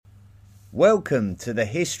Welcome to the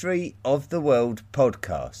History of the World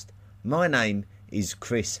podcast. My name is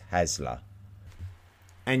Chris Hasler.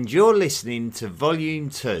 And you're listening to Volume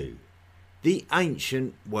 2, The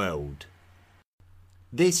Ancient World.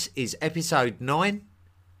 This is Episode 9,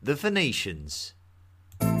 The Phoenicians.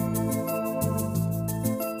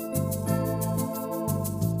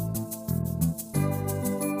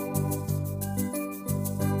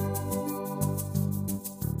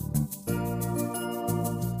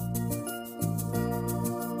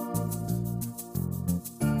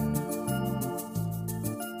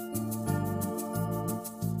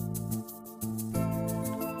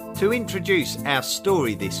 To introduce our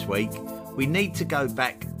story this week, we need to go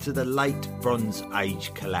back to the late Bronze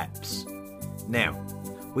Age collapse. Now,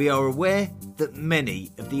 we are aware that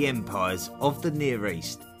many of the empires of the Near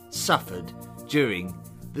East suffered during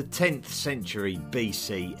the 10th century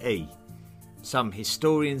BCE. Some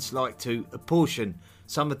historians like to apportion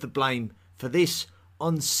some of the blame for this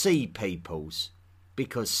on sea peoples,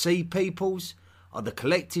 because sea peoples are the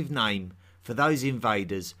collective name for those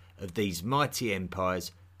invaders of these mighty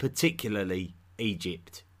empires, particularly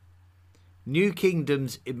Egypt. New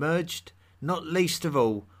kingdoms emerged, not least of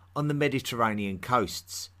all on the Mediterranean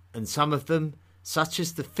coasts, and some of them, such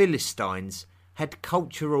as the Philistines, had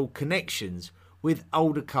cultural connections with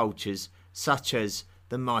older cultures such as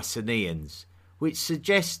the Mycenaeans, which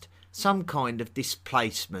suggest some kind of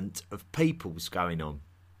displacement of peoples going on.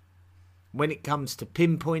 When it comes to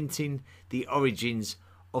pinpointing the origins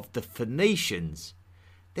of the Phoenicians,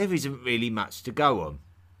 there isn't really much to go on.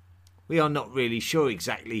 We are not really sure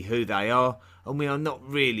exactly who they are, and we are not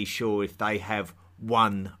really sure if they have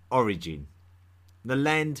one origin. The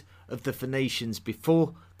land of the Phoenicians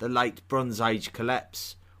before the late Bronze Age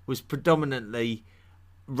collapse was predominantly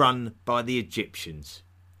run by the Egyptians.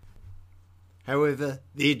 However,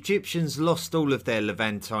 the Egyptians lost all of their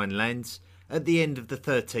Levantine lands at the end of the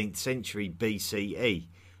 13th century BCE,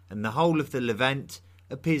 and the whole of the Levant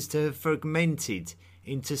appears to have fragmented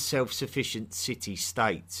into self-sufficient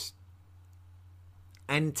city-states.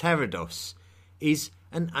 Antarados is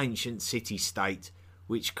an ancient city-state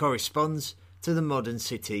which corresponds to the modern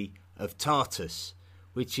city of Tartus,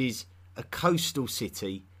 which is a coastal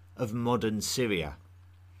city of modern Syria.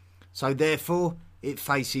 So therefore it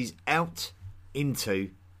faces out into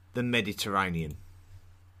the Mediterranean.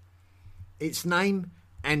 Its name,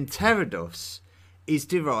 Antarados, is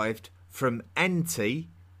derived from anti,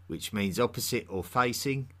 which means opposite or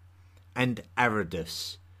facing, and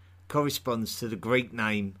aradus, corresponds to the Greek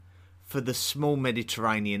name for the small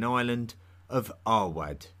Mediterranean island of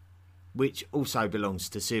Arwad, which also belongs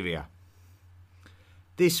to Syria.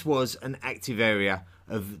 This was an active area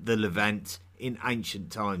of the Levant in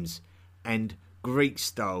ancient times and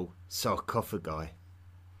Greek-style sarcophagi.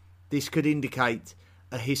 This could indicate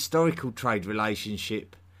a historical trade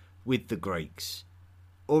relationship with the Greeks,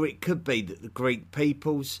 or it could be that the Greek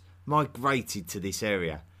peoples migrated to this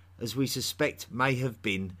area, as we suspect may have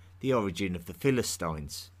been the origin of the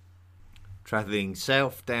Philistines. Travelling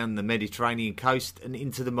south down the Mediterranean coast and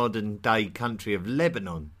into the modern-day country of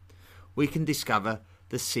Lebanon, we can discover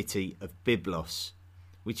the city of Byblos,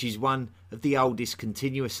 which is one of the oldest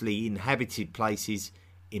continuously inhabited places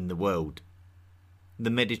in the world.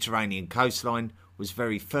 The Mediterranean coastline was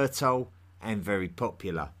very fertile and very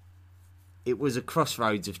popular. It was a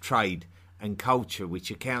crossroads of trade and culture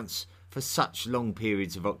which accounts for such long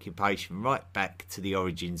periods of occupation right back to the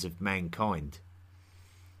origins of mankind.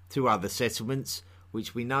 Two other settlements,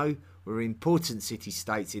 which we know were important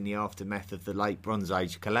city-states in the aftermath of the late Bronze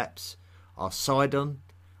Age collapse, are Sidon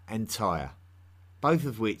and Tyre, both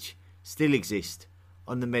of which still exist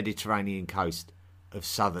on the Mediterranean coast of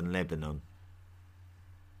southern Lebanon.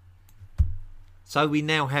 So we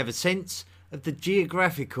now have a sense of the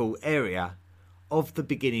geographical area of the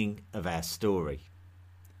beginning of our story.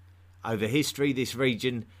 Over history, this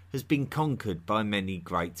region has been conquered by many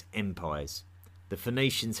great empires. The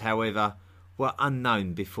Phoenicians, however, were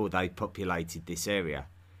unknown before they populated this area.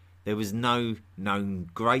 There was no known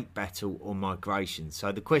great battle or migration,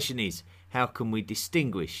 so the question is, how can we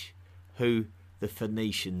distinguish who the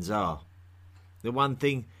Phoenicians are? The one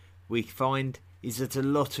thing we find is that a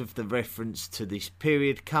lot of the reference to this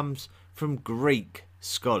period comes from Greek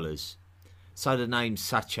scholars. So the names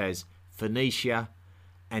such as Phoenicia,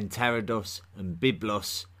 Antarados and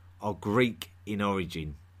Byblos are Greek in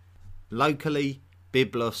origin. Locally,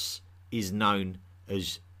 Byblos is known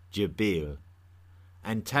as Jabil.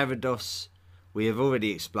 Antarados, we have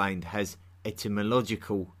already explained, has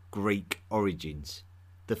etymological Greek origins.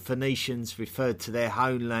 The Phoenicians referred to their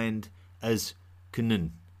homeland as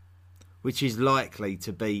Cnun, which is likely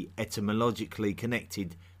to be etymologically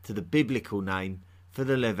connected to the biblical name for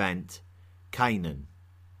the Levant, Canaan.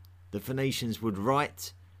 The Phoenicians would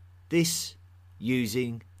write this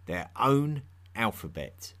using their own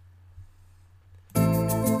alphabet.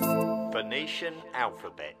 Phoenician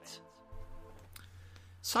alphabet.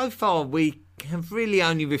 So far we have really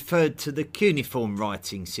only referred to the cuneiform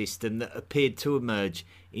writing system that appeared to emerge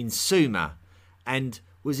in Sumer and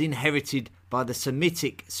was inherited by the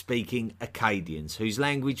Semitic-speaking Akkadians, whose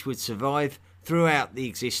language would survive throughout the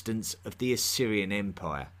existence of the Assyrian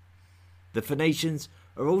Empire. The Phoenicians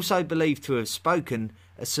are also believed to have spoken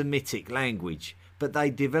a Semitic language, but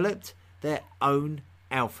they developed their own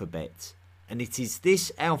alphabet, and it is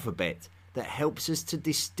this alphabet that helps us to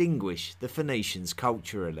distinguish the Phoenicians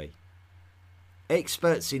culturally.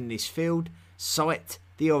 Experts in this field cite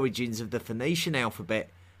the origins of the Phoenician alphabet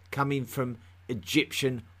coming from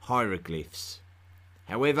Egyptian hieroglyphs.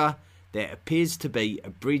 However, there appears to be a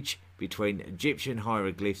bridge between Egyptian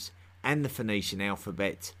hieroglyphs and the Phoenician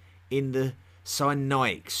alphabet in the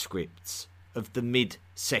Sinaitic scripts of the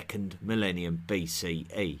mid-2nd millennium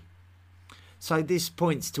BCE. So this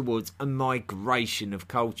points towards a migration of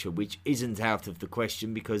culture, which isn't out of the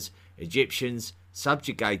question because Egyptians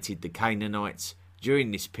subjugated the Canaanites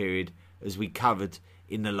during this period, as we covered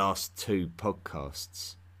in the last 2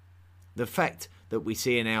 podcasts. The fact that we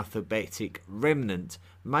see an alphabetic remnant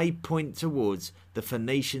may point towards the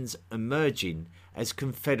Phoenicians emerging as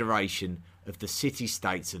confederation of the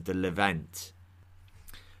city-states of the Levant.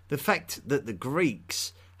 The fact that the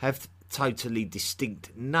Greeks have totally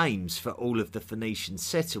distinct names for all of the Phoenician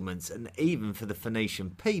settlements and even for the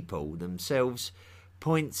Phoenician people themselves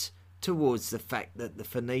points towards the fact that the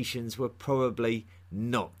Phoenicians were probably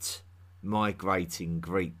not migrating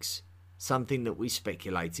Greeks, something that we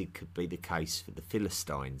speculated could be the case for the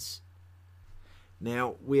Philistines.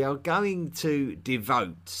 Now, we are going to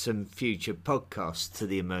devote some future podcasts to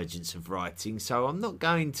the emergence of writing, so I'm not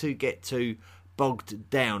going to get too bogged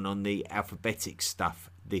down on the alphabetic stuff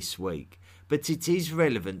this week, but it is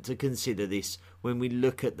relevant to consider this when we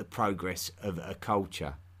look at the progress of a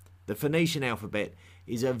culture. The Phoenician alphabet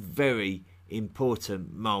is a very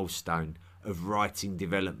important milestone of writing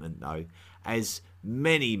development, though, as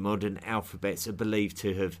many modern alphabets are believed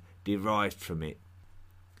to have derived from it.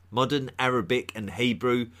 Modern Arabic and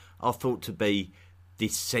Hebrew are thought to be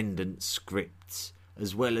descendant scripts,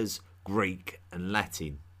 as well as Greek and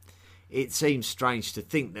Latin. It seems strange to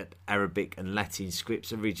think that Arabic and Latin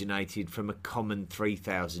scripts originated from a common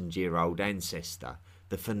 3,000-year-old ancestor,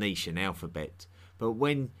 the Phoenician alphabet, but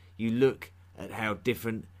when you look at how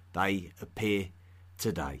different they appear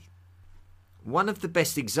today. One of the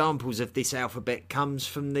best examples of this alphabet comes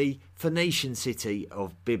from the Phoenician city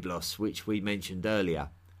of Byblos, which we mentioned earlier,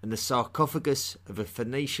 and the sarcophagus of a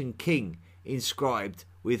Phoenician king inscribed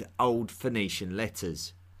with old Phoenician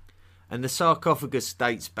letters. And the sarcophagus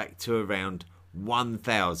dates back to around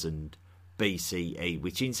 1000 BCE,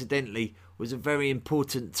 which incidentally was a very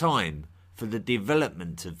important time for the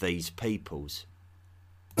development of these peoples.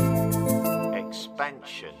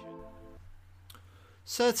 Expansion.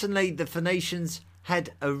 Certainly the Phoenicians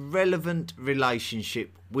had a relevant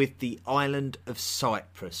relationship with the island of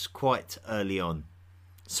Cyprus quite early on.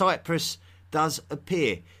 Cyprus does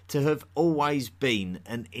appear to have always been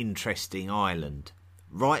an interesting island.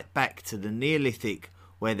 Right back to the Neolithic,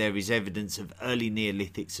 where there is evidence of early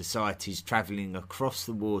Neolithic societies travelling across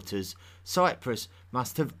the waters, Cyprus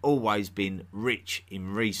must have always been rich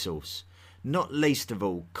in resource, not least of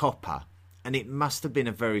all copper, and it must have been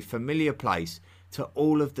a very familiar place to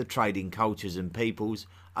all of the trading cultures and peoples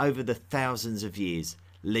over the thousands of years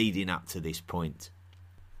leading up to this point.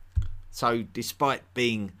 So despite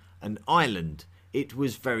being an island, it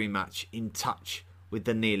was very much in touch with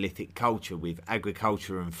the Neolithic culture, with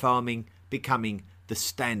agriculture and farming becoming the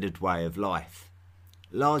standard way of life.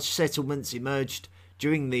 Large settlements emerged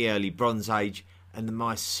during the early Bronze Age, and the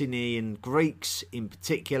Mycenaean Greeks in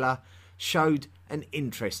particular showed an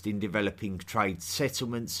interest in developing trade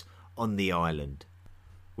settlements on the island.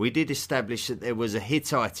 We did establish that there was a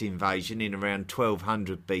Hittite invasion in around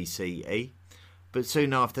 1200 BCE, but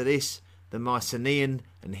soon after this, the Mycenaean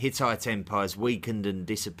and Hittite empires weakened and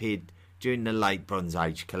disappeared during the late Bronze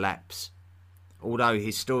Age collapse. Although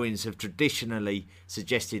historians have traditionally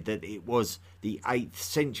suggested that it was the 8th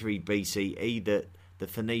century BCE that the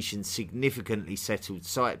Phoenicians significantly settled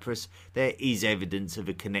Cyprus, there is evidence of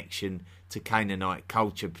a connection to Canaanite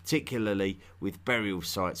culture, particularly with burial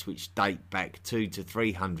sites which date back 200 to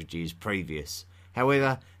 300 years previous.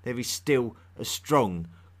 However, there is still a strong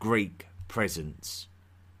Greek presence.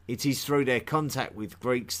 It is through their contact with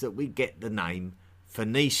Greeks that we get the name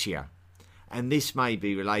Phoenicia. and this may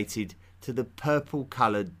be related to the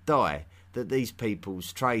purple-coloured dye that these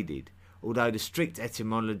peoples traded, although the strict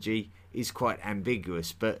etymology is quite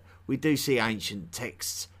ambiguous, but we do see ancient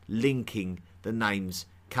texts linking the names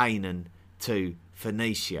Canaan to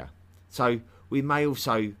Phoenicia. So we may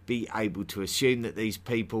also be able to assume that these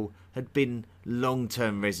people had been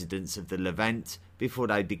long-term residents of the Levant before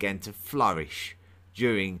they began to flourish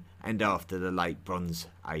during and after the late Bronze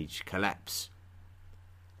Age collapse.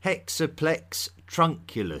 Hexaplex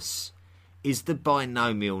trunculus is the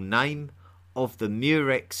binomial name of the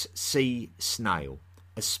Murex sea snail,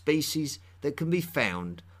 a species that can be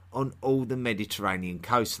found on all the Mediterranean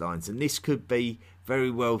coastlines, and this could be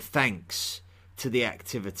very well thanks to the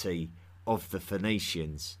activity of the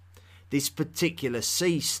Phoenicians. This particular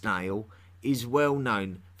sea snail is well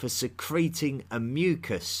known for secreting a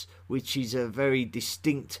mucus which is a very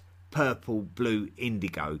distinct purple, blue,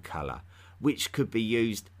 indigo colour, which could be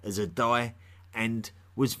used as a dye and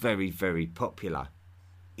was very, very popular.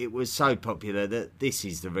 It was so popular that this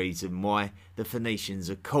is the reason why the Phoenicians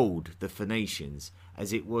are called the Phoenicians,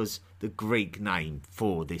 as it was the Greek name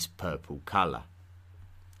for this purple colour.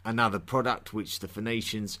 Another product which the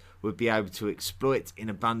Phoenicians would be able to exploit in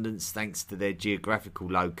abundance thanks to their geographical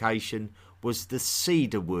location was the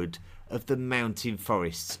cedar wood of the mountain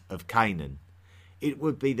forests of Canaan. It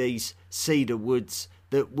would be these cedar woods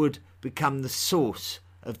that would become the source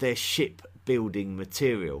of their shipbuilding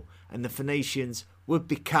material, and the Phoenicians would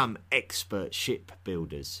become expert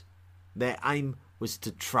shipbuilders. Their aim was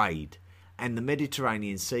to trade, and the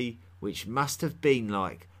Mediterranean Sea, which must have been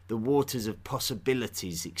like the waters of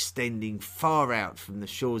possibilities extending far out from the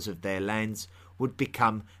shores of their lands, would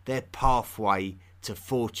become their pathway to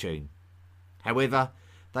fortune. However,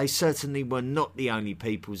 they certainly were not the only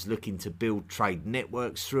peoples looking to build trade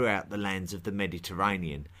networks throughout the lands of the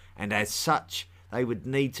Mediterranean, and as such they would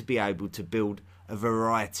need to be able to build a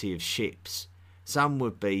variety of ships. Some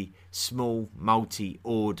would be small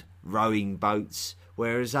multi-oared rowing boats,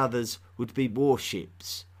 whereas others would be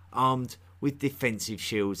warships armed with defensive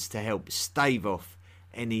shields to help stave off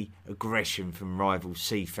any aggression from rival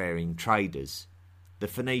seafaring traders. The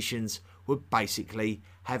Phoenicians would basically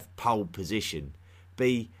have pole position,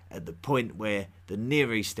 be at the point where the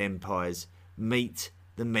Near East empires meet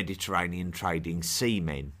the Mediterranean trading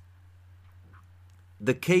seamen.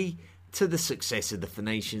 The key to the success of the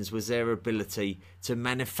Phoenicians was their ability to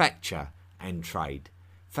manufacture and trade.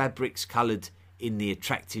 Fabrics coloured in the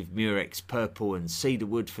attractive murex purple and cedar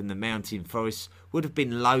wood from the mountain forests would have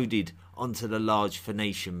been loaded onto the large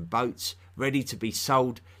Phoenician boats, ready to be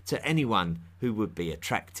sold to anyone who would be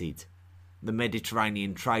attracted. The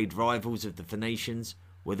Mediterranean trade rivals of the Phoenicians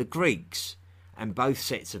were the Greeks, and both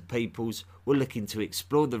sets of peoples were looking to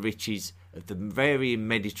explore the riches of the varying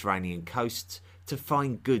Mediterranean coasts to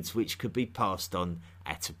find goods which could be passed on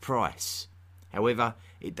at a price. However,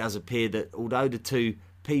 it does appear that although the two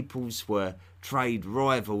peoples were trade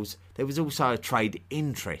rivals, there was also a trade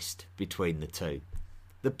interest between the two.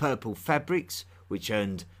 The purple fabrics, which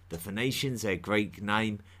earned the Phoenicians their Greek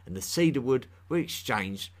name, and the cedar wood were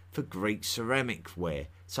exchanged for Greek ceramic ware,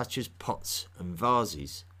 such as pots and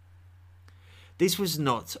vases. This was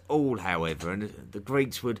not all, however, and the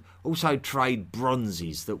Greeks would also trade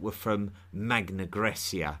bronzes that were from Magna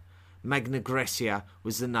Graecia. Magna Graecia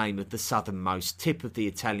was the name of the southernmost tip of the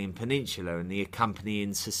Italian peninsula and the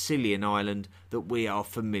accompanying Sicilian island that we are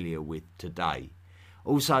familiar with today.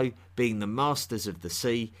 Also, being the masters of the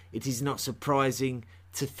sea, it is not surprising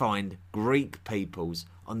to find Greek peoples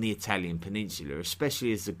on the Italian peninsula,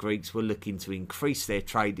 especially as the Greeks were looking to increase their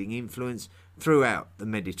trading influence throughout the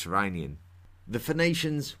Mediterranean. The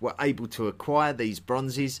Phoenicians were able to acquire these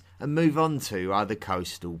bronzes and move on to other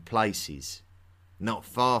coastal places. Not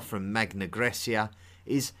far from Magna Graecia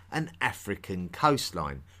is an African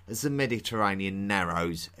coastline, as the Mediterranean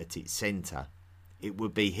narrows at its centre. It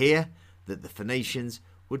would be here that the Phoenicians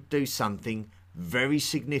would do something very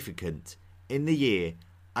significant in the year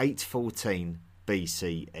 814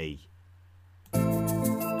 BCE.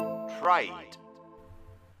 Trade.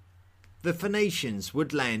 The Phoenicians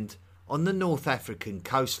would land on the North African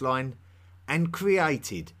coastline and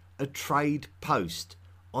created a trade post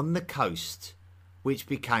on the coast, which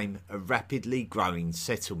became a rapidly growing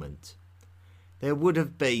settlement. There would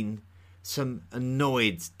have been some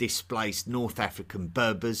annoyed, displaced North African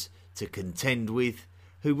Berbers to contend with,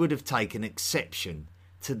 who would have taken exception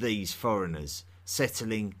to these foreigners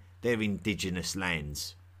settling their indigenous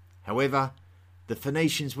lands. However, the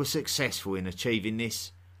Phoenicians were successful in achieving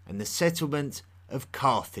this, and the settlement of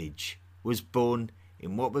Carthage was born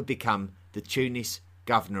in what would become the Tunis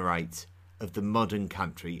Governorate of the modern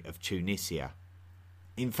country of Tunisia.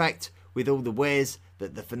 In fact, with all the wares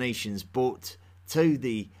that the Phoenicians brought to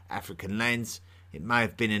the African lands, it may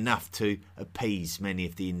have been enough to appease many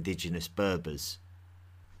of the indigenous Berbers.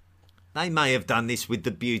 They may have done this with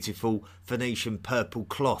the beautiful Phoenician purple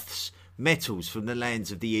cloths, metals from the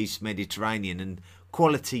lands of the East Mediterranean, and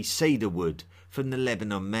quality cedar wood from the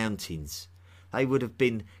Lebanon mountains. They would have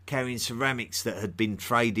been carrying ceramics that had been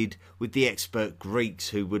traded with the expert Greeks,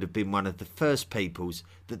 who would have been one of the first peoples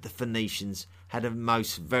that the Phoenicians had a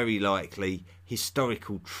most very likely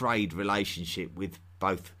historical trade relationship with,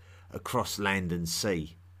 both across land and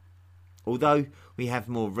sea. Although we have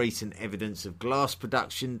more recent evidence of glass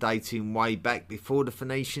production dating way back before the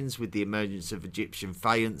Phoenicians, with the emergence of Egyptian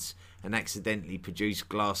faience and accidentally produced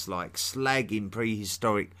glass-like slag in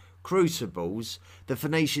prehistoric crucibles, the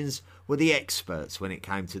Phoenicians were the experts when it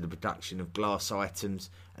came to the production of glass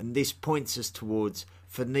items, and this points us towards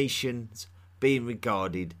Phoenicians being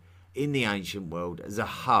regarded in the ancient world as a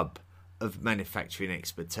hub of manufacturing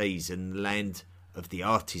expertise and the land of the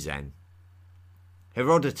artisan.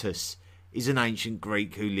 Herodotus is an ancient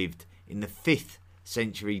Greek who lived in the 5th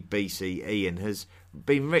century BCE and has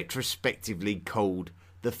been retrospectively called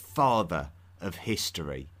the father of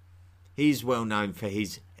history. He is well known for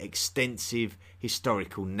his extensive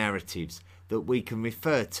historical narratives that we can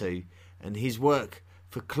refer to, and his work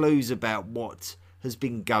for clues about what has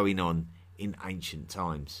been going on in ancient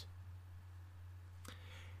times.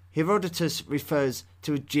 Herodotus refers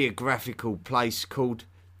to a geographical place called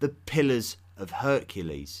the Pillars of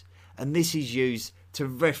Hercules, and this is used to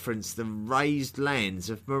reference the raised lands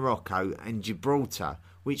of Morocco and Gibraltar,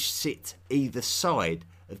 which sit either side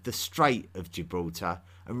of the Strait of Gibraltar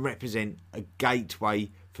and represent a gateway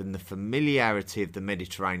from the familiarity of the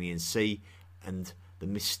Mediterranean Sea and the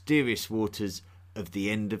mysterious waters of the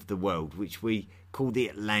end of the world, which we call the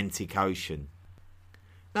Atlantic Ocean.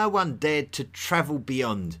 No one dared to travel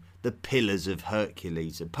beyond the Pillars of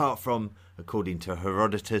Hercules, apart from, according to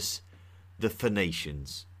Herodotus, the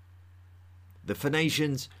Phoenicians. The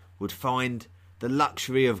Phoenicians would find the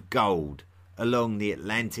luxury of gold along the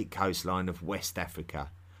Atlantic coastline of West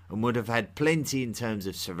Africa, and would have had plenty in terms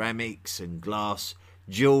of ceramics and glass,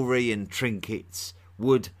 jewellery and trinkets,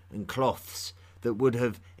 wood and cloths that would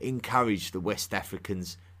have encouraged the West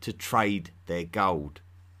Africans to trade their gold.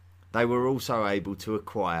 They were also able to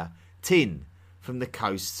acquire tin from the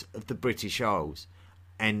coasts of the British Isles,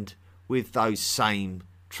 and with those same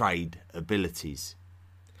trade abilities.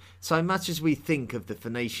 So much as we think of the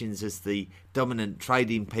Phoenicians as the dominant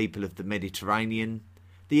trading people of the Mediterranean,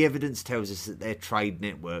 the evidence tells us that their trade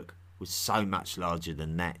network was so much larger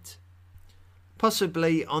than that.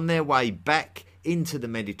 Possibly on their way back into the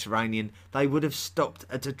Mediterranean, they would have stopped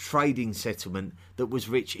at a trading settlement that was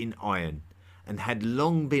rich in iron and had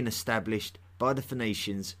long been established by the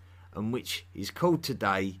Phoenicians, and which is called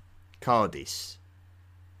today Carthage.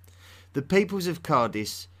 The peoples of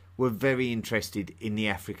Carthage were very interested in the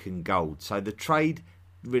African gold, so the trade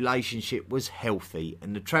relationship was healthy,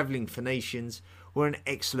 and the travelling Phoenicians were an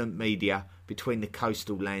excellent media between the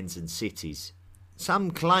coastal lands and cities.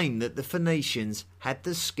 Some claim that the Phoenicians had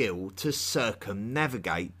the skill to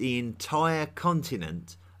circumnavigate the entire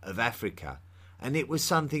continent of Africa, and it was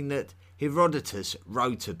something that Herodotus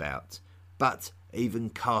wrote about, but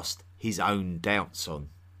even cast his own doubts on.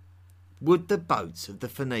 Would the boats of the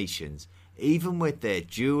Phoenicians, even with their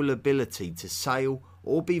dual ability to sail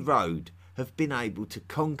or be rowed, have been able to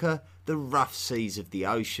conquer the rough seas of the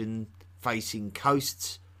ocean-facing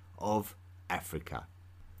coasts of Africa?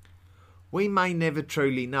 We may never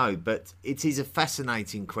truly know, but it is a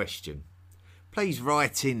fascinating question. Please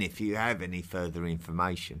write in if you have any further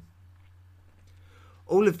information.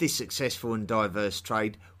 All of this successful and diverse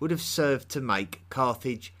trade would have served to make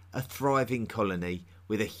Carthage a thriving colony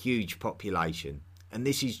with a huge population, and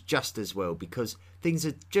this is just as well because things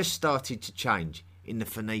had just started to change in the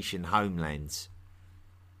Phoenician homelands.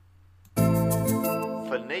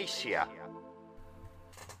 Phoenicia.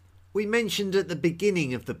 We mentioned at the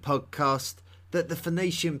beginning of the podcast that the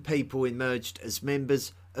Phoenician people emerged as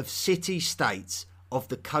members of city-states of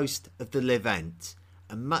the coast of the Levant,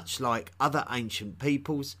 and much like other ancient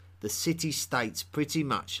peoples, the city-states pretty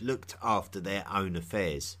much looked after their own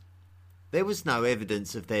affairs. There was no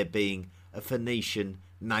evidence of there being a Phoenician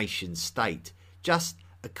nation-state, just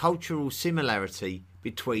a cultural similarity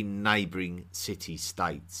between neighbouring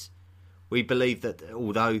city-states. We believe that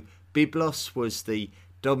although Byblos was the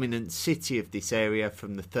dominant city of this area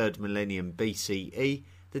from the 3rd millennium BCE,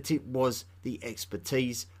 that it was the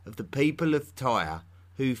expertise of the people of Tyre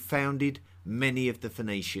who founded many of the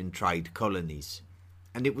Phoenician trade colonies.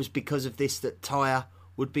 And it was because of this that Tyre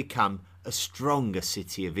would become a stronger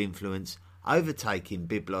city of influence, overtaking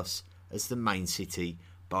Byblos as the main city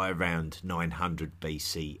by around 900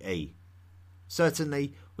 BCE.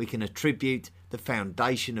 Certainly, we can attribute the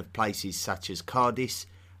foundation of places such as Carthage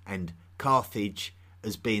and Carthage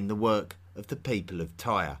as being the work of the people of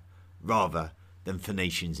Tyre, rather than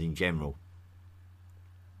Phoenicians in general.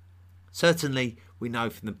 Certainly, we know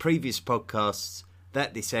from the previous podcasts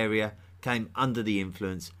that this area came under the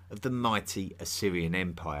influence of the mighty Assyrian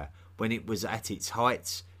Empire when it was at its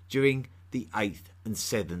heights during the 8th and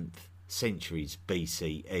 7th centuries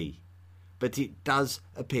BCE. But it does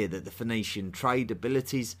appear that the Phoenician trade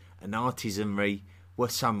abilities and artisanry were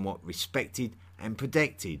somewhat respected and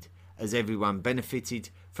protected, as everyone benefited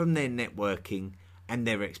from their networking and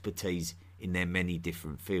their expertise in their many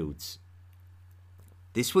different fields.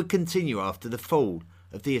 This would continue after the fall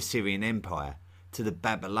of the Assyrian Empire to the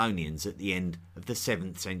Babylonians at the end of the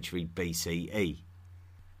 7th century BCE.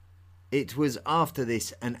 It was after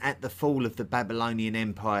this and at the fall of the Babylonian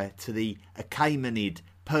Empire to the Achaemenid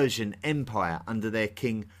Persian Empire under their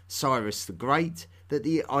king Cyrus the Great that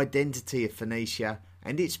the identity of Phoenicia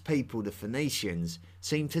and its people, the Phoenicians,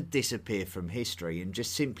 seemed to disappear from history and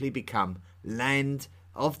just simply become land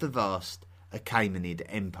of the vast Achaemenid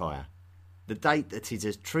Empire. The date that is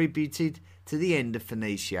attributed to the end of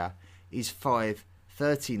Phoenicia is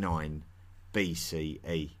 539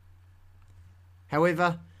 BCE.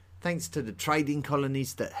 However, thanks to the trading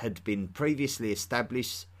colonies that had been previously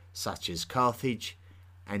established, such as Carthage,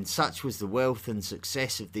 and such was the wealth and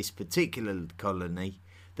success of this particular colony,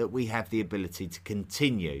 that we have the ability to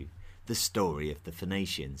continue the story of the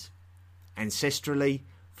Phoenicians. Ancestrally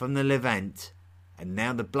from the Levant, and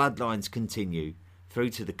now the bloodlines continue through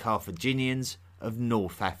to the Carthaginians of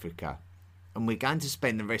North Africa. And we're going to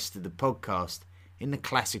spend the rest of the podcast in the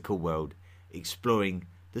classical world exploring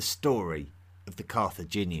the story of the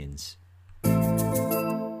Carthaginians.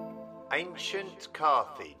 Ancient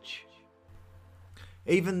Carthage.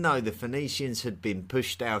 Even though the Phoenicians had been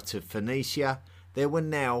pushed out of Phoenicia, there were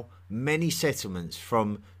now many settlements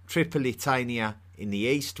from Tripolitania in the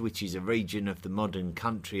east, which is a region of the modern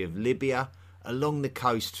country of Libya, along the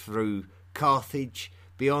coast through Carthage,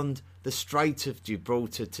 beyond the Strait of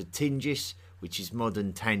Gibraltar to Tingis, which is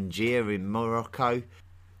modern Tangier in Morocco,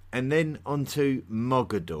 and then onto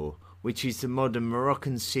Mogador, which is the modern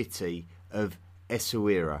Moroccan city of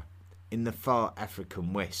Essaouira in the far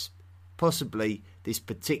African west. Possibly this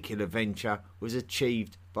particular venture was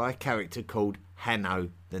achieved by a character called Hanno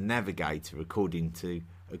the Navigator, according to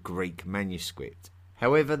a Greek manuscript.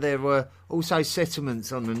 However, there were also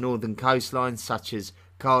settlements on the northern coastline, such as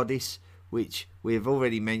Cardiff, which we have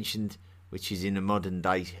already mentioned, which is in the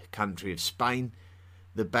modern-day country of Spain,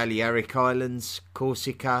 the Balearic Islands,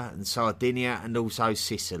 Corsica and Sardinia, and also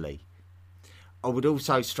Sicily. I would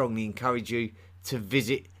also strongly encourage you to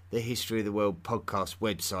visit the History of the World podcast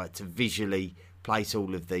website to visually place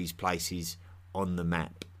all of these places on the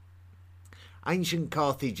map. Ancient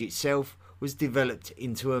Carthage itself was developed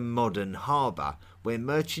into a modern harbour where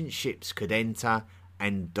merchant ships could enter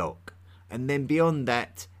and dock, and then beyond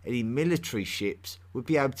that any military ships would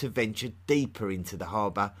be able to venture deeper into the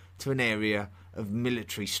harbour to an area of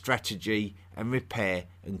military strategy and repair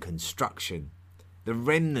and construction. The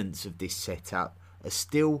remnants of this setup are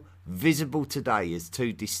still visible today as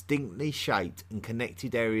two distinctly shaped and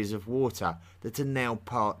connected areas of water that are now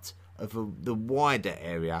part of the wider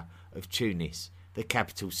area of Tunis, the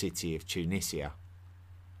capital city of Tunisia.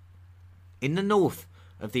 In the north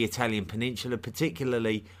of the Italian peninsula,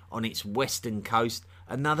 particularly on its western coast,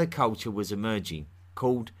 another culture was emerging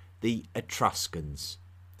called the Etruscans,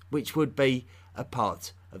 which would be a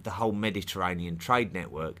part of the whole Mediterranean trade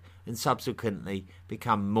network and subsequently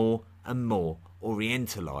become more and more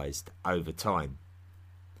orientalised over time.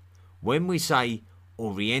 When we say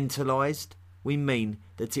orientalised, we mean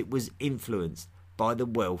that it was influenced by the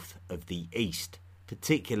wealth of the East,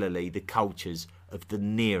 particularly the cultures of the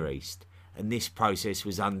Near East, and this process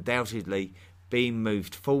was undoubtedly being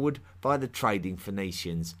moved forward by the trading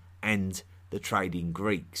Phoenicians and the trading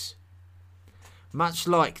Greeks. Much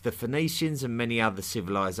like the Phoenicians and many other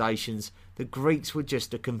civilizations, the Greeks were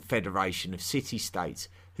just a confederation of city-states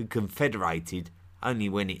who confederated only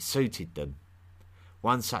when it suited them.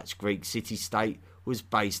 One such Greek city-state was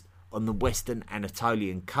based on the western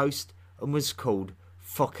Anatolian coast and was called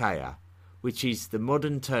Phocaea, which is the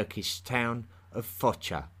modern Turkish town of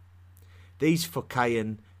Foça. These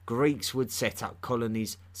Phocaean Greeks would set up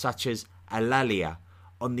colonies such as Alalia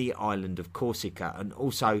on the island of Corsica and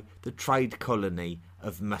also the trade colony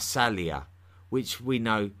of Massalia, which we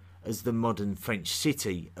know as the modern French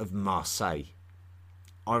city of Marseille.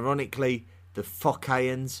 Ironically, the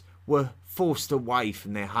Phocaeans were forced away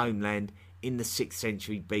from their homeland in the 6th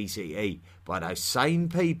century BCE by those same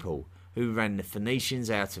people who ran the Phoenicians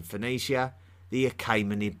out of Phoenicia, the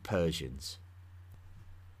Achaemenid Persians.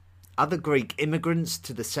 Other Greek immigrants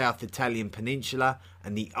to the South Italian peninsula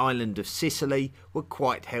and the island of Sicily were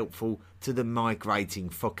quite helpful to the migrating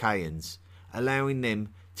Phocaeans, allowing them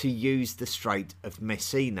to use the Strait of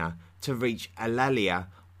Messina to reach Alalia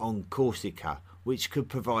on Corsica, which could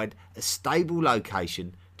provide a stable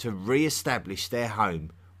location to re-establish their home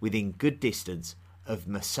within good distance of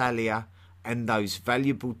Massalia and those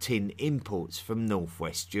valuable tin imports from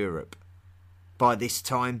northwest Europe. By this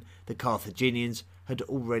time, the Carthaginians had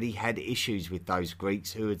already had issues with those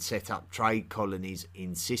Greeks who had set up trade colonies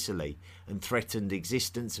in Sicily and threatened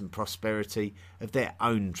existence and prosperity of their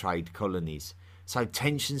own trade colonies, so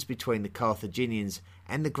tensions between the Carthaginians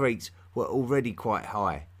and the Greeks were already quite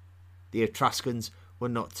high. The Etruscans were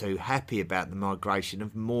not too happy about the migration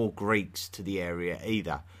of more Greeks to the area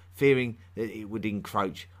either, fearing that it would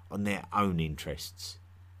encroach on their own interests.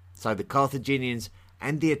 So the Carthaginians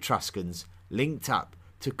and the Etruscans linked up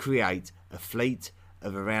to create a fleet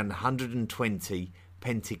of around 120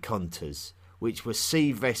 pentecontas, which were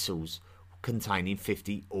sea vessels containing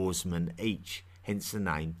 50 oarsmen each, hence the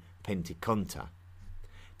name Penteconta.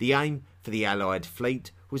 The aim for the Allied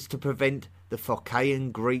fleet was to prevent the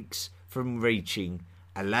Phocaean Greeks from reaching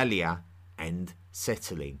Alalia and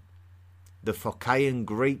settling. The Phocaean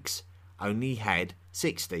Greeks only had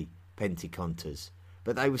 60 pentecontas,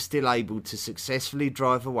 but they were still able to successfully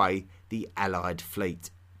drive away the Allied fleet.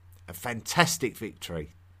 A fantastic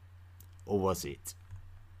victory. Or was it?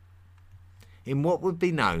 In what would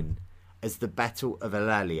be known as the Battle of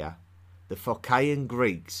Alalia, the Phocaean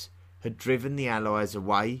Greeks had driven the Allies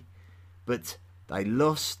away, but they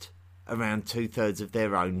lost around 2/3 of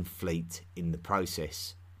their own fleet in the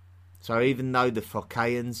process. So even though the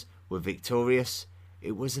Phocaeans were victorious,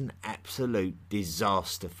 it was an absolute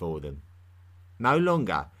disaster for them. No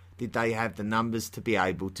longer did they have the numbers to be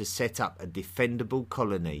able to set up a defendable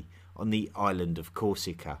colony on the island of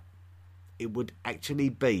Corsica. It would actually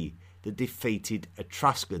be the defeated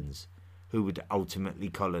Etruscans who would ultimately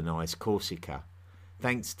colonise Corsica,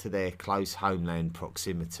 thanks to their close homeland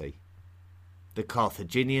proximity. The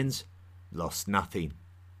Carthaginians lost nothing,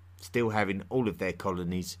 still having all of their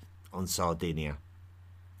colonies on Sardinia.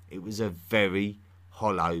 It was a very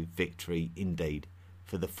hollow victory indeed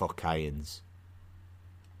for the Phocaeans.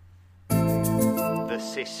 The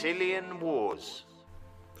Sicilian Wars.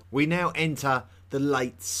 We now enter the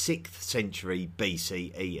late 6th century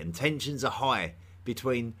BCE, and tensions are high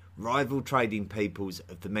between rival trading peoples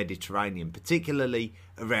of the Mediterranean, particularly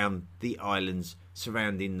around the islands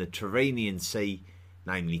surrounding the Tyrrhenian Sea,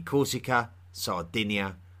 namely Corsica,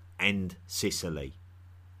 Sardinia and Sicily.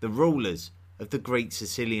 The rulers of the Greek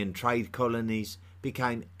Sicilian trade colonies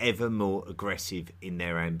became ever more aggressive in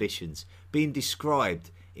their ambitions, being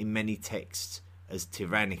described in many texts as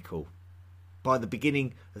tyrannical. By the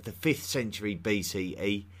beginning of the 5th century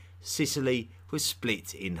BCE, Sicily was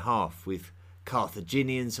split in half, with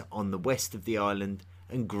Carthaginians on the west of the island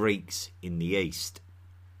and Greeks in the east.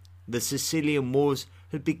 The Sicilian Wars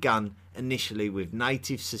had begun initially with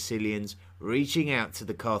native Sicilians reaching out to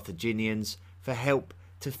the Carthaginians for help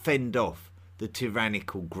to fend off the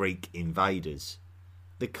tyrannical Greek invaders.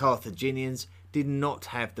 The Carthaginians did not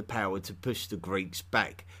have the power to push the Greeks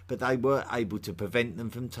back, but they were able to prevent them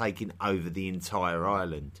from taking over the entire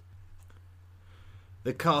island.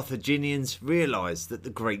 The Carthaginians realised that the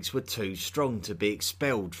Greeks were too strong to be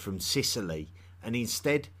expelled from Sicily and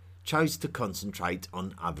instead chose to concentrate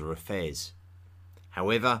on other affairs.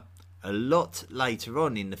 However, a lot later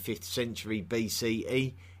on in the 5th century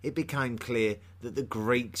BCE, it became clear that the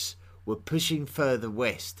Greeks were pushing further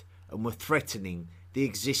west and were threatening the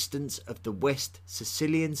existence of the West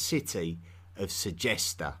Sicilian city of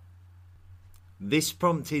Segesta. This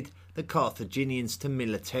prompted the Carthaginians to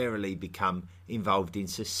militarily become involved in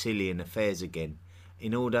Sicilian affairs again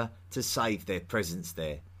in order to save their presence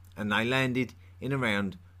there, and they landed in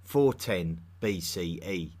around 410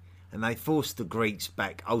 BCE, and they forced the Greeks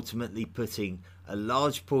back, ultimately putting a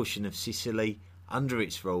large portion of Sicily under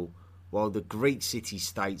its rule, while the Greek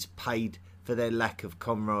city-states paid for their lack of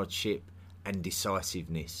comradeship and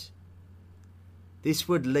decisiveness. This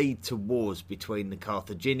would lead to wars between the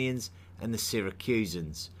Carthaginians and the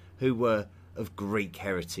Syracusans, who were of Greek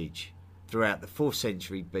heritage, throughout the 4th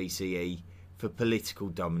century BCE for political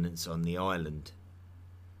dominance on the island.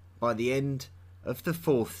 By the end of the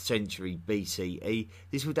 4th century BCE,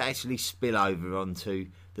 this would actually spill over onto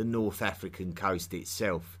the North African coast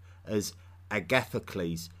itself, as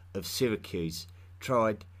Agathocles of Syracuse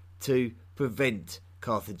tried to prevent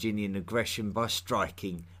Carthaginian aggression by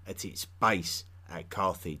striking at its base at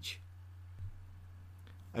Carthage.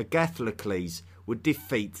 Agathocles would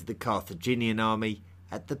defeat the Carthaginian army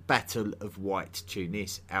at the Battle of White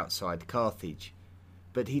Tunis outside Carthage,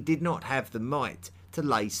 but he did not have the might to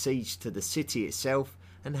lay siege to the city itself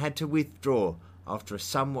and had to withdraw after a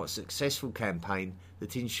somewhat successful campaign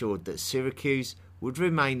that ensured that Syracuse would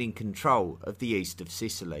remain in control of the east of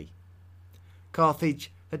Sicily.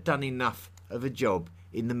 Carthage had done enough of a job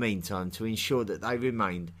in the meantime to ensure that they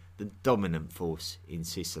remained the dominant force in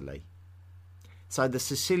Sicily. So the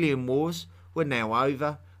Sicilian Wars were now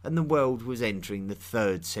over and the world was entering the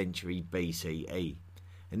 3rd century BCE,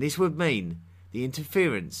 and this would mean the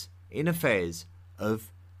interference in affairs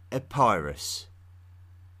of Epirus.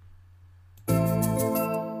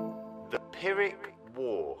 The Pyrrhic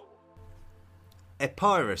War.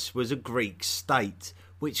 Epirus was a Greek state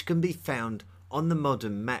which can be found on the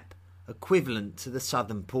modern map, equivalent to the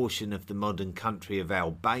southern portion of the modern country of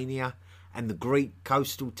Albania and the Greek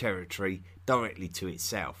coastal territory directly to its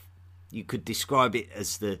south. You could describe it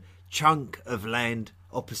as the chunk of land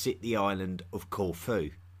opposite the island of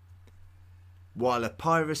Corfu. While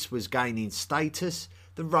Epirus was gaining status,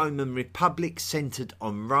 the Roman Republic centred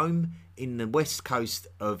on Rome in the west coast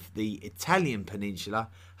of the Italian peninsula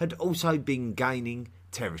had also been gaining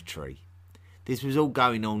territory. This was all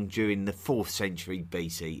going on during the 4th century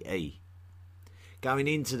BCE. Going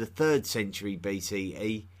into the 3rd century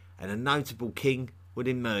BCE, and a notable king would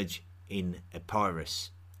emerge in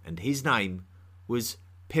Epirus, and his name was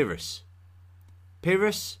Pyrrhus.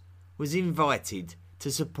 Pyrrhus was invited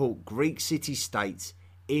to support Greek city-states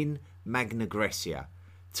in Magna Graecia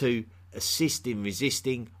to assist in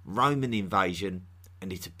resisting Roman invasion,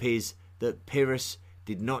 and it appears that Pyrrhus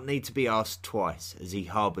did not need to be asked twice, as he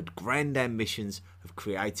harboured grand ambitions of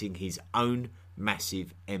creating his own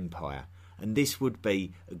massive empire, and this would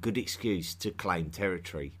be a good excuse to claim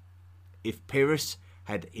territory. If Pyrrhus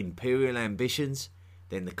had imperial ambitions,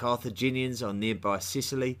 then the Carthaginians on nearby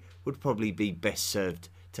Sicily would probably be best served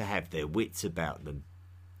to have their wits about them.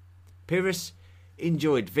 Pyrrhus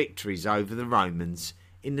enjoyed victories over the Romans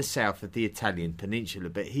in the south of the Italian peninsula,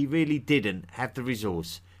 but he really didn't have the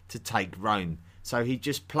resource to take Rome, so he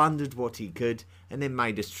just plundered what he could and then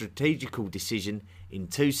made a strategical decision in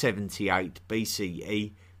 278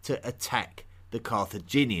 BCE to attack the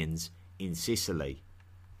Carthaginians in Sicily.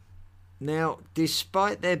 Now,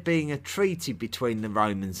 despite there being a treaty between the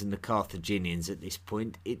Romans and the Carthaginians at this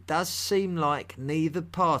point, it does seem like neither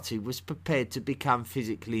party was prepared to become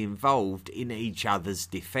physically involved in each other's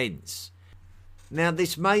defence. Now,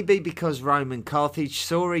 this may be because Rome and Carthage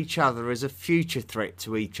saw each other as a future threat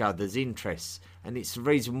to each other's interests, and it's the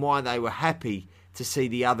reason why they were happy to see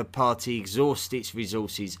the other party exhaust its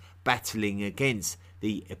resources battling against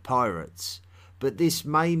the Epirots. But this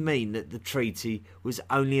may mean that the treaty was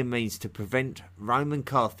only a means to prevent Rome and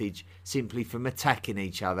Carthage simply from attacking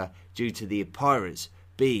each other due to the Epirots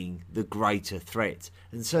being the greater threat,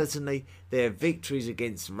 and certainly their victories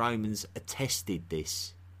against the Romans attested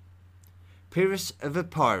this. Pyrrhus of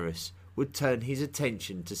Epirus would turn his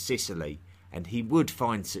attention to Sicily, and he would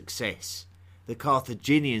find success. The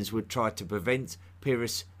Carthaginians would try to prevent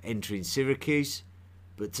Pyrrhus entering Syracuse,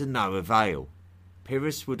 but to no avail.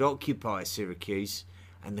 Pyrrhus would occupy Syracuse,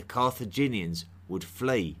 and the Carthaginians would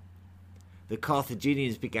flee. The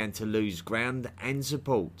Carthaginians began to lose ground and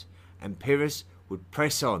support, and Pyrrhus would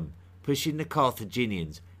press on, pushing the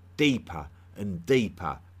Carthaginians deeper and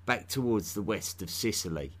deeper back towards the west of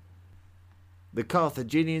Sicily. The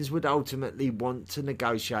Carthaginians would ultimately want to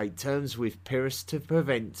negotiate terms with Pyrrhus to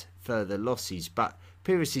prevent further losses, but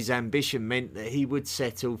Pyrrhus's ambition meant that he would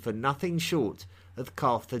settle for nothing short of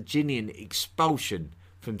Carthaginian expulsion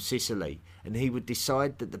from Sicily, and he would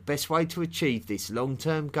decide that the best way to achieve this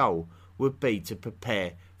long-term goal would be to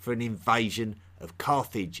prepare for an invasion of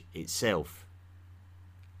Carthage itself.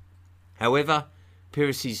 However,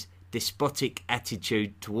 Pyrrhus's despotic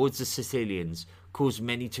attitude towards the Sicilians caused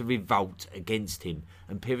many to revolt against him,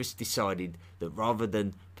 and Pyrrhus decided that rather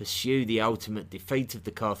than pursue the ultimate defeat of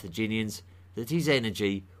the Carthaginians, that his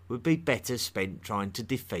energy would be better spent trying to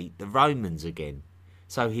defeat the Romans again.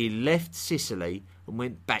 So he left Sicily and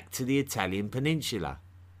went back to the Italian peninsula.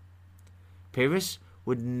 Pyrrhus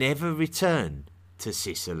would never return to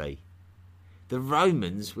Sicily. The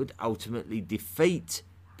Romans would ultimately defeat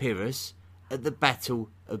Pyrrhus at the Battle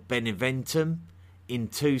of Beneventum in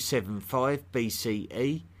 275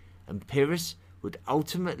 BCE, and Pyrrhus would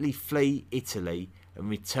ultimately flee Italy and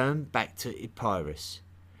return back to Epirus.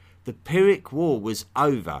 The Pyrrhic War was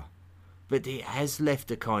over, but it has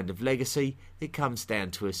left a kind of legacy that comes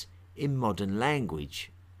down to us in modern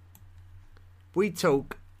language. we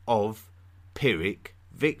talk of Pyrrhic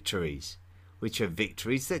victories, which are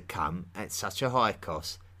victories that come at such a high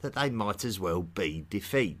cost that they might as well be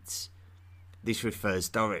defeats. This refers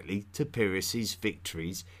directly to Pyrrhus's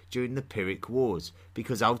victories during the Pyrrhic Wars,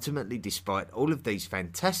 because ultimately, despite all of these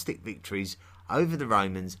fantastic victories over the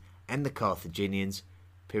Romans and the Carthaginians,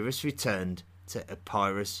 Pyrrhus returned to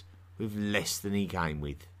Epirus with less than he came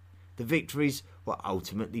with. The victories were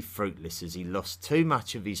ultimately fruitless, as he lost too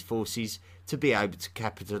much of his forces to be able to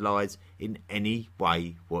capitalise in any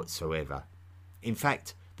way whatsoever. In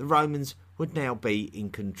fact, the Romans would now be in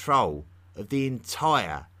control of the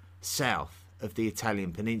entire south of the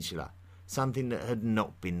Italian peninsula, something that had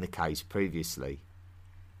not been the case previously.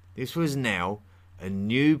 This was now a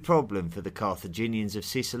new problem for the Carthaginians of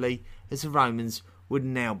Sicily, as the Romans would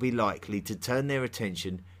now be likely to turn their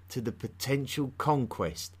attention to the potential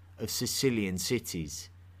conquest of Sicilian cities.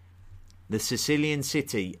 The Sicilian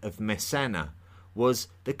city of Messana was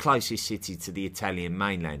the closest city to the Italian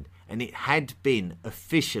mainland, and it had been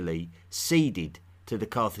officially ceded to the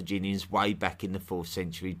Carthaginians way back in the 4th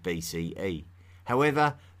century BCE.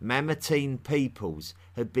 However, Mamertine peoples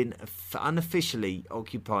had been unofficially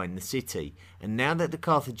occupying the city, and now that the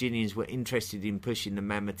Carthaginians were interested in pushing the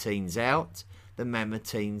Mamertines out, the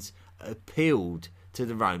Mamertines appealed to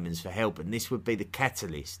the Romans for help, and this would be the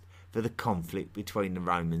catalyst for the conflict between the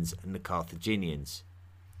Romans and the Carthaginians.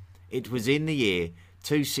 It was in the year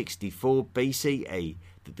 264 BCE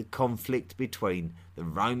that the conflict between the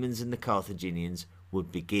Romans and the Carthaginians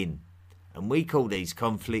would begin, and we call these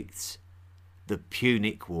conflicts the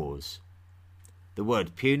Punic Wars. The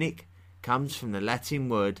word Punic comes from the Latin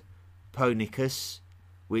word Punicus,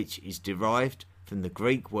 which is derived from the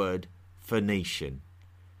Greek word Phoenician.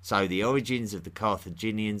 So the origins of the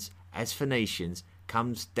Carthaginians as Phoenicians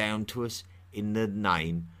comes down to us in the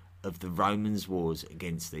name of the Romans' wars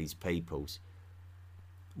against these peoples.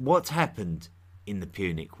 What happened in the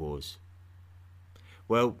Punic Wars?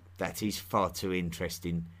 Well, that is far too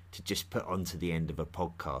interesting to just put onto the end of a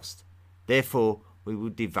podcast. Therefore, we will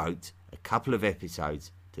devote a couple of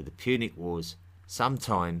episodes to the Punic Wars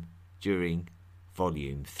sometime during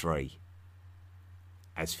Volume 3.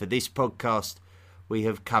 As for this podcast, we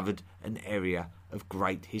have covered an area of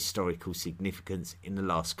great historical significance in the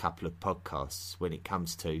last couple of podcasts when it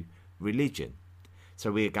comes to religion.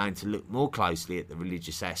 So we are going to look more closely at the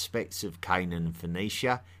religious aspects of Canaan and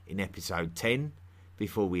Phoenicia in episode 10,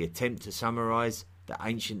 before we attempt to summarise the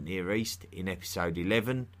ancient Near East in episode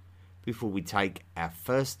 11, before we take our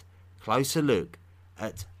first closer look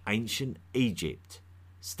at ancient Egypt,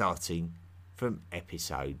 starting from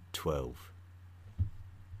episode 12.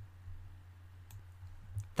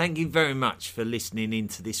 Thank you very much for listening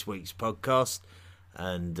into this week's podcast,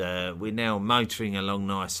 and we're now motoring along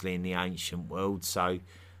nicely in the ancient world, so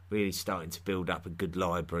really starting to build up a good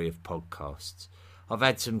library of podcasts. I've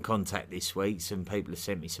had some contact this week, some people have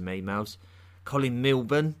sent me some emails. Colin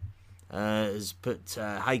Milburn has put,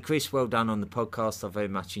 hey Chris, well done on the podcast. I very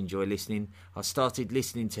much enjoy listening. I started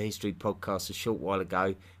listening to history podcasts a short while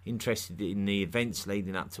ago, interested in the events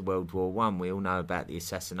leading up to World War I. We all know about the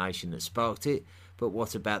assassination that sparked it, but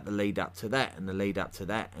what about the lead up to that and the lead up to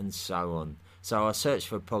that and so on? So I searched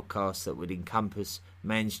for a podcast that would encompass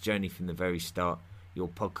man's journey from the very start. Your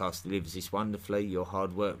podcast delivers this wonderfully. Your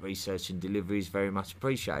hard work, research and delivery is very much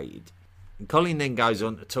appreciated. And Colin then goes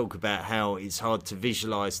on to talk about how it's hard to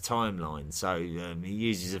visualise timelines. So he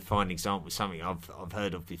uses a fine example, something I've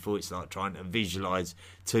heard of before. It's like trying to visualise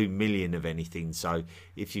 2 million of anything. So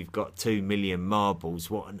if you've got 2 million marbles,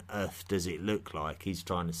 what on earth does it look like? He's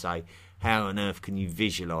trying to say, how on earth can you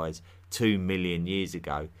visualise 2 million years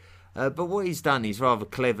ago? But what he's done is rather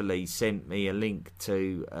cleverly sent me a link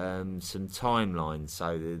to some timelines.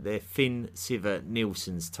 So they're Finn Siver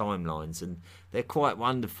Nielsen's timelines, and they're quite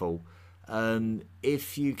wonderful.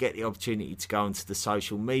 If you get the opportunity to go onto the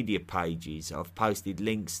social media pages, I've posted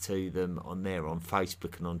links to them on there on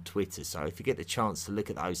Facebook and on Twitter. So if you get the chance to look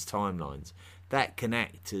at those timelines, that can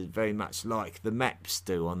act very much like the maps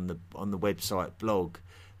do on the website blog,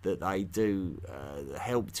 that they do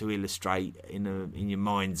help to illustrate in your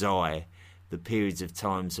mind's eye the periods of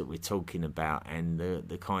times that we're talking about, and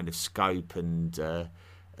the kind of scope and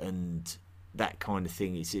that kind of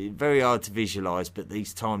thing. It's very hard to visualise, but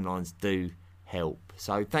these timelines do help.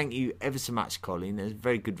 So thank you ever so much, Colin. It's a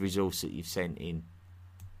very good resource that you've sent in.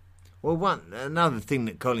 Well, another thing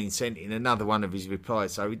that Colin sent in, another one of his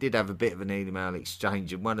replies. So we did have a bit of an email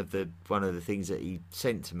exchange, and one of the things that he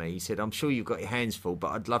sent to me, he said, "I'm sure you've got your hands full,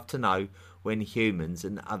 but I'd love to know when humans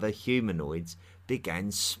and other humanoids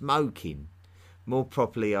began smoking. More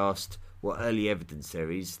properly asked, what early evidence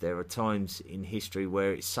there is. There are times in history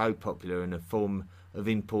where it's so popular and a form of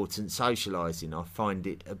important socialising. I find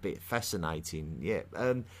it a bit fascinating. Yeah.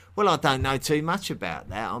 Well, I don't know too much about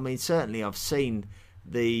that. I mean, certainly I've seen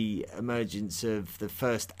the emergence of the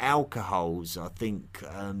first alcohols. I think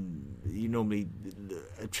you normally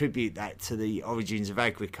attribute that to the origins of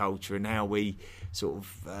agriculture and how we sort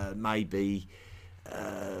of maybe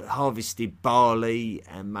harvested barley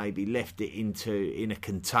and maybe left it in a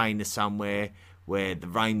container somewhere where the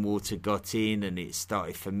rainwater got in and it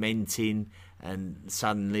started fermenting, and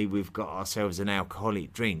suddenly we've got ourselves an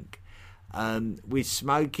alcoholic drink. With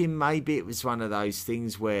smoking, maybe it was one of those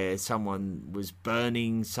things where someone was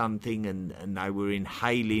burning something and they were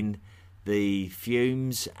inhaling the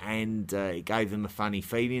fumes, and it gave them a funny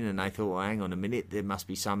feeling, and they thought, well, hang on a minute, there must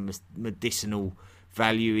be some medicinal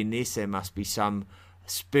value in this, there must be some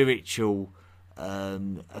spiritual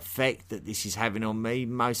effect that this is having on me.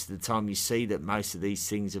 Most of the time you see that most of these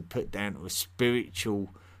things are put down to a spiritual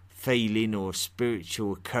feeling or a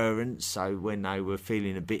spiritual occurrence. So when they were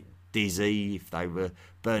feeling a bit dizzy, if they were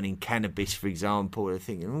burning cannabis, for example, they're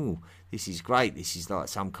thinking, oh, this is great, this is like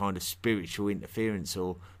some kind of spiritual interference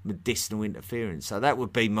or medicinal interference. So that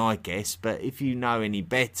would be my guess, but if you know any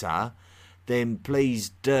better, then please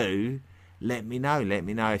do let me know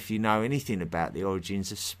if you know anything about the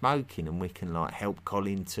origins of smoking, and we can help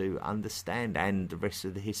Colin to understand, and the rest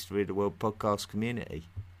of the History of the World podcast community.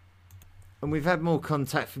 And we've had more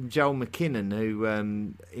contact from Joel McKinnon, who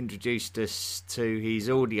introduced us to his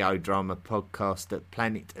audio drama podcast at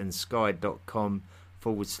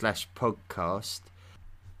planetandsky.com/podcast.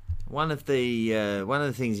 One of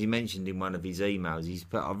the things he mentioned in one of his emails, he's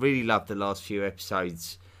put, I really loved the last few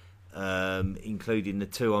episodes, including the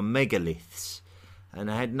 2 on megaliths, and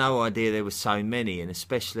I had no idea there were so many, and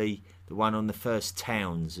especially the one on the first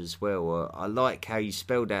towns as well. I like how you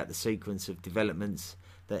spelled out the sequence of developments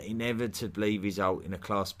that inevitably result in a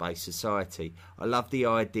class-based society. I love the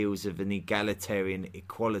ideals of an egalitarian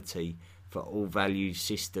equality for all value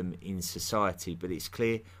system in society, but it's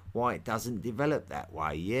clear why it doesn't develop that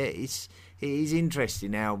way. Yeah, it is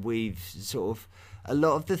interesting how we've sort of, a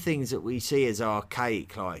lot of the things that we see as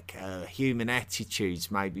archaic, like human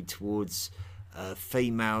attitudes maybe towards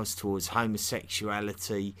females, towards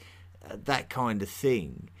homosexuality, that kind of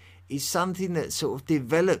thing, is something that sort of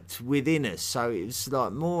developed within us. So it was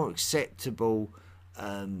more acceptable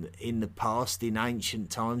in the past, in ancient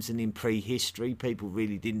times and in prehistory. People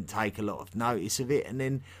really didn't take a lot of notice of it, and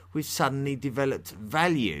then we've suddenly developed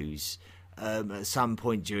values at some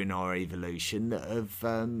point during our evolution that have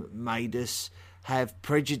made us have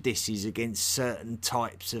prejudices against certain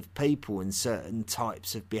types of people and certain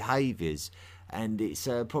types of behaviours. And it's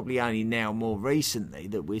probably only now, more recently,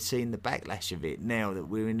 that we're seeing the backlash of it, now that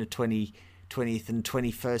we're in the 20th and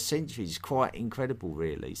 21st century. It's quite incredible,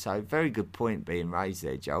 really. So very good point being raised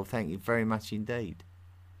there, Joel. Thank you very much indeed.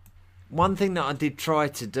 One thing that I did try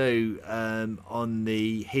to do on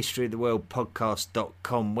the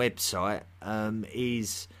historyoftheworldpodcast.com website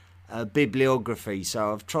is bibliography.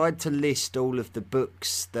 So I've tried to list all of the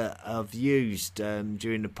books that I've used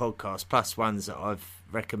during the podcast, plus ones that I've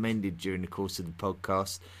recommended during the course of the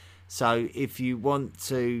podcast. So if you want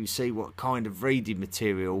to see what kind of reading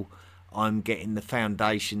material I'm getting the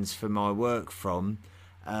foundations for my work from,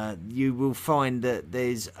 you will find that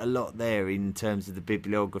there's a lot there in terms of the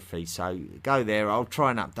bibliography. So go there. I'll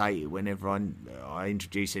try and update it whenever I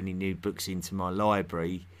introduce any new books into my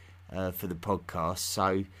library for the podcast.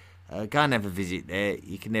 So go and have a visit there.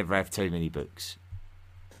 You can never have too many books.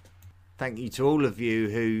 Thank you to all of you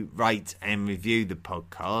who rate and review the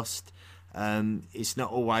podcast. It's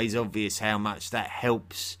not always obvious how much that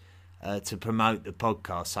helps to promote the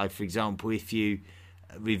podcast. So, for example, if you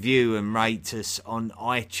review and rate us on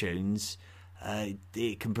iTunes,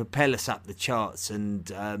 it can propel us up the charts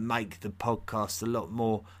and make the podcast a lot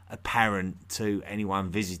more apparent to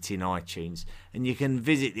anyone visiting iTunes. And you can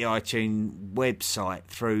visit the iTunes website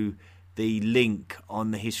through the link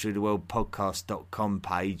on the historyoftheworldpodcast.com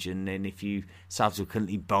page, and then if you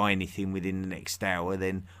subsequently buy anything within the next hour,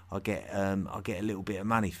 then I'll get a little bit of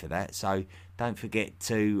money for that. So don't forget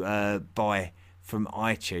to buy from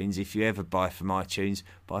iTunes. If you ever buy from iTunes,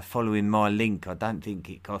 by following my link, I don't think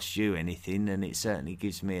it costs you anything, and it certainly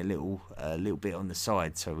gives me a little bit on the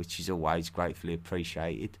side, so which is always gratefully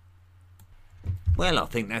appreciated. Well, I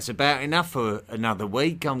think that's about enough for another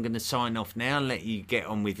week. I'm going to sign off now and let you get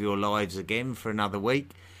on with your lives again for another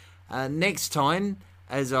week. Next time,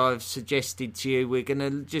 as I've suggested to you, we're going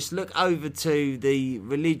to just look over to the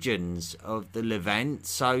religions of the Levant.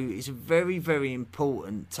 So it's a very, very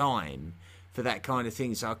important time for that kind of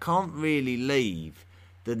thing. So I can't really leave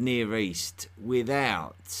the Near East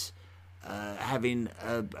without having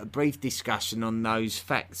a brief discussion on those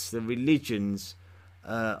facts, the religions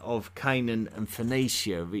of Canaan and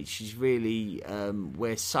Phoenicia, which is really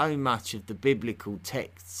where so much of the biblical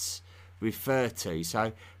texts refer to.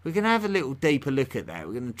 So we're going to have a little deeper look at that.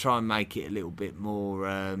 We're going to try and make it a little bit more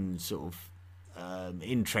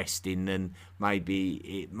interesting than maybe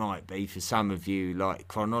it might be for some of you, like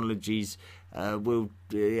chronologies. We'll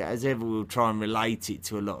try and relate it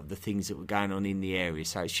to a lot of the things that were going on in the area.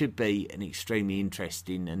 So it should be an extremely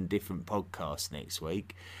interesting and different podcast next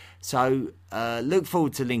week. So look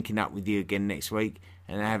forward to linking up with you again next week,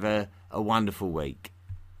 and have a wonderful week.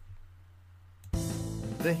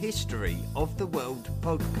 The History of the World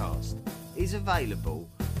podcast is available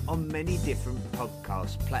on many different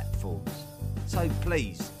podcast platforms. So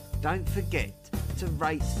please don't forget to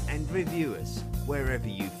rate and review us wherever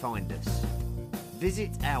you find us.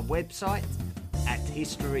 Visit our website at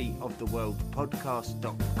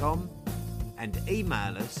historyoftheworldpodcast.com and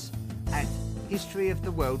email us at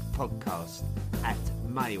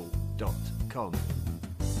historyoftheworldpodcast@mail.com.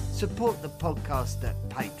 Support the podcast at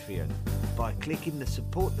Patreon by clicking the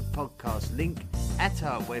Support the Podcast link at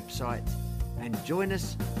our website, and join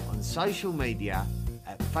us on social media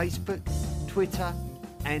at Facebook, Twitter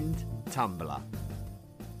and Tumblr.